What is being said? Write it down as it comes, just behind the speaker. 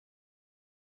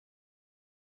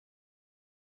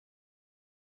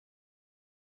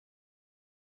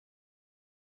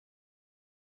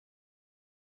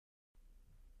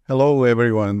Hello,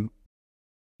 everyone.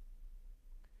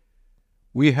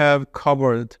 We have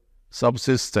covered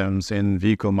subsystems in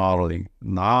vehicle modeling.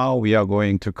 Now we are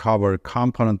going to cover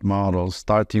component models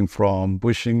starting from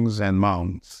bushings and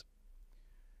mounts.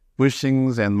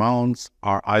 Bushings and mounts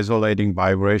are isolating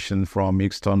vibration from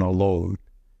external load.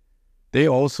 They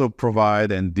also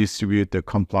provide and distribute the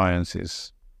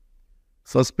compliances.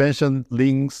 Suspension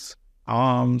links,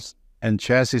 arms, and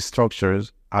chassis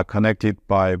structures are connected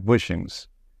by bushings.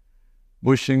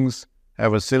 Bushings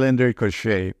have a cylindrical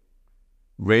shape.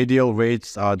 Radial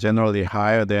rates are generally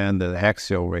higher than the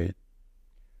axial rate.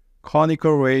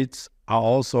 Conical rates are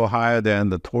also higher than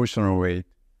the torsional rate.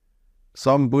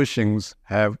 Some bushings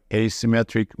have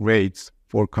asymmetric rates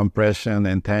for compression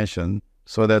and tension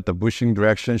so that the bushing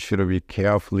direction should be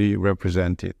carefully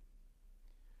represented.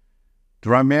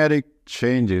 Dramatic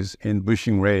changes in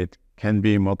bushing rate can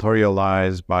be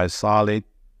materialized by solid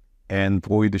and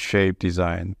void shape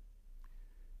design.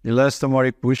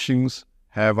 Elastomeric bushings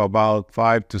have about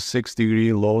 5 to 6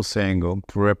 degree loss angle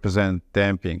to represent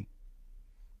damping.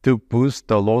 To boost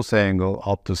the loss angle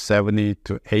up to 70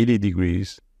 to 80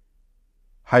 degrees,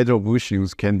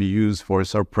 hydro-bushings can be used for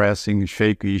suppressing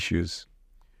shake issues.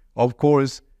 Of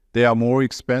course, they are more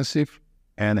expensive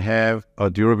and have a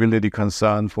durability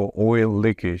concern for oil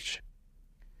leakage.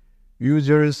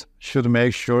 Users should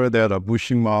make sure that a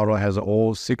bushing model has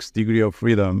all 6 degrees of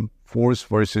freedom force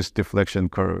versus deflection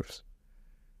curves.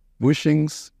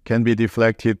 Bushings can be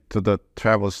deflected to the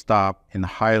travel stop in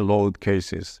high load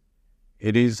cases.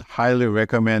 It is highly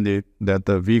recommended that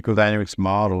the vehicle dynamics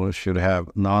model should have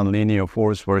nonlinear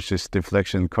force versus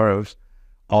deflection curves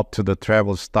up to the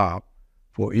travel stop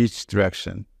for each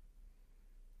direction.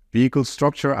 Vehicle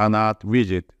structure are not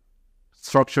rigid.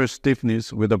 Structure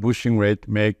stiffness with a bushing rate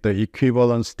make the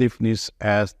equivalent stiffness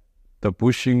as the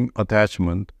bushing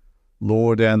attachment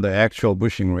lower than the actual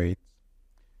bushing rate.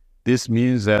 This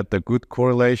means that the good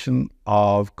correlation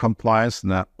of compliance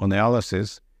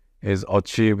analysis is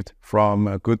achieved from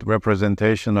a good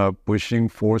representation of bushing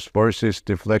force versus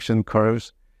deflection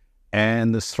curves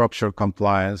and the structural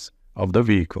compliance of the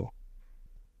vehicle.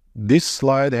 This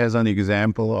slide has an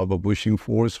example of a bushing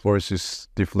force versus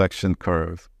deflection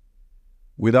curve.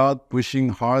 Without bushing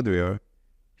hardware,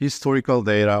 historical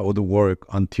data would work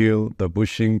until the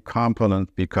bushing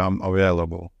component become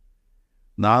available.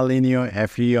 Nonlinear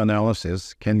FE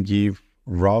analysis can give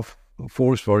rough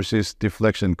force versus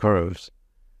deflection curves.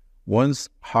 Once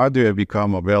hardware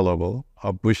becomes available,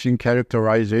 a bushing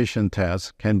characterization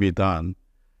test can be done.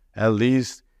 At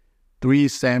least 3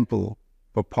 samples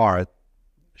per part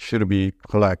should be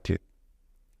collected.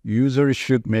 Users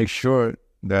should make sure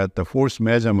that the force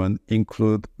measurement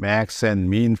include max and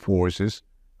mean forces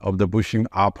of the bushing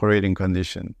operating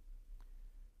condition.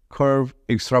 Curve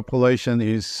extrapolation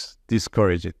is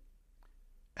discouraged.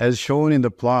 As shown in the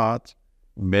plot,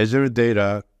 measured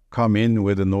data come in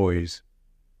with noise.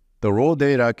 The raw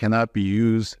data cannot be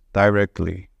used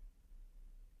directly.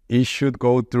 It should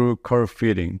go through curve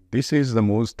fitting. This is the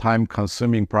most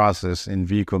time-consuming process in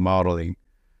vehicle modeling.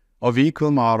 A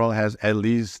vehicle model has at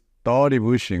least 30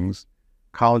 bushings,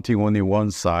 counting only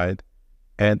one side,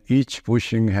 and each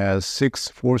bushing has 6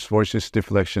 force versus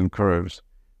deflection curves.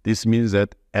 This means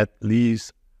that at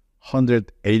least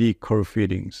 180 curve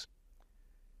fittings.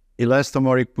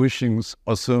 Elastomeric bushings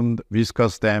assumed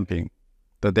viscous damping.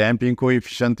 The damping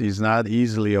coefficient is not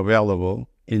easily available.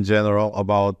 In general,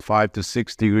 about 5 to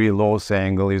 6 degree loss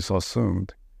angle is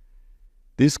assumed.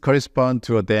 This corresponds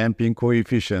to a damping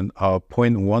coefficient of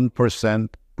 0.1%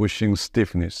 bushing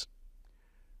stiffness.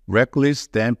 Reckless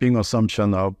damping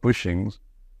assumption of bushings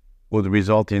would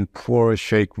result in poor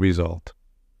shake result.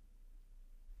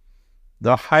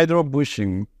 The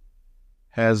hydro-bushing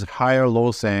has higher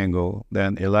loss angle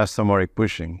than elastomeric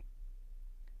bushing.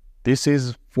 This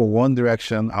is for one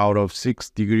direction out of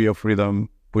 6 degrees of freedom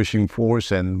bushing force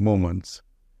and moments.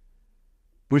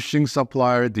 Bushing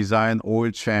supplier design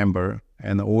oil chamber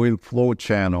and oil flow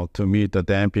channel to meet the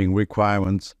damping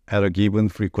requirements at a given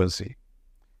frequency.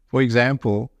 For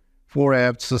example,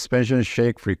 4F suspension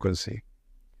shake frequency.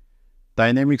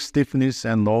 Dynamic stiffness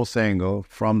and loss angle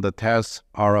from the test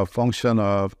are a function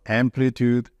of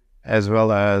amplitude as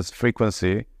well as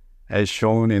frequency, as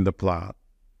shown in the plot.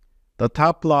 The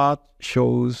top plot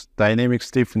shows dynamic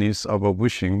stiffness of a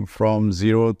bushing from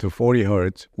 0 to 40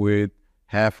 Hz with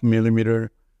 0.5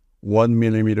 millimeter, 1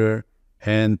 millimeter,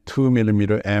 and 2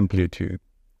 millimeter amplitude.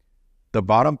 The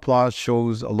bottom plot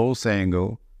shows a loss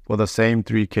angle for the same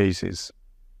 3 cases.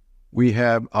 We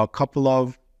have a couple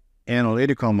of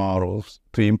analytical models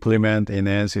to implement in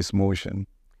ANSYS motion.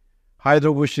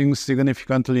 Hydro-bushings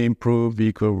significantly improve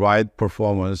vehicle ride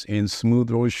performance in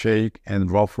smooth road shake and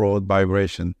rough road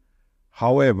vibration.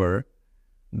 However,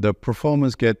 the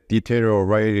performance gets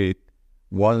deteriorated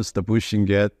once the bushing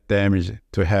gets damaged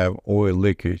to have oil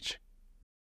leakage.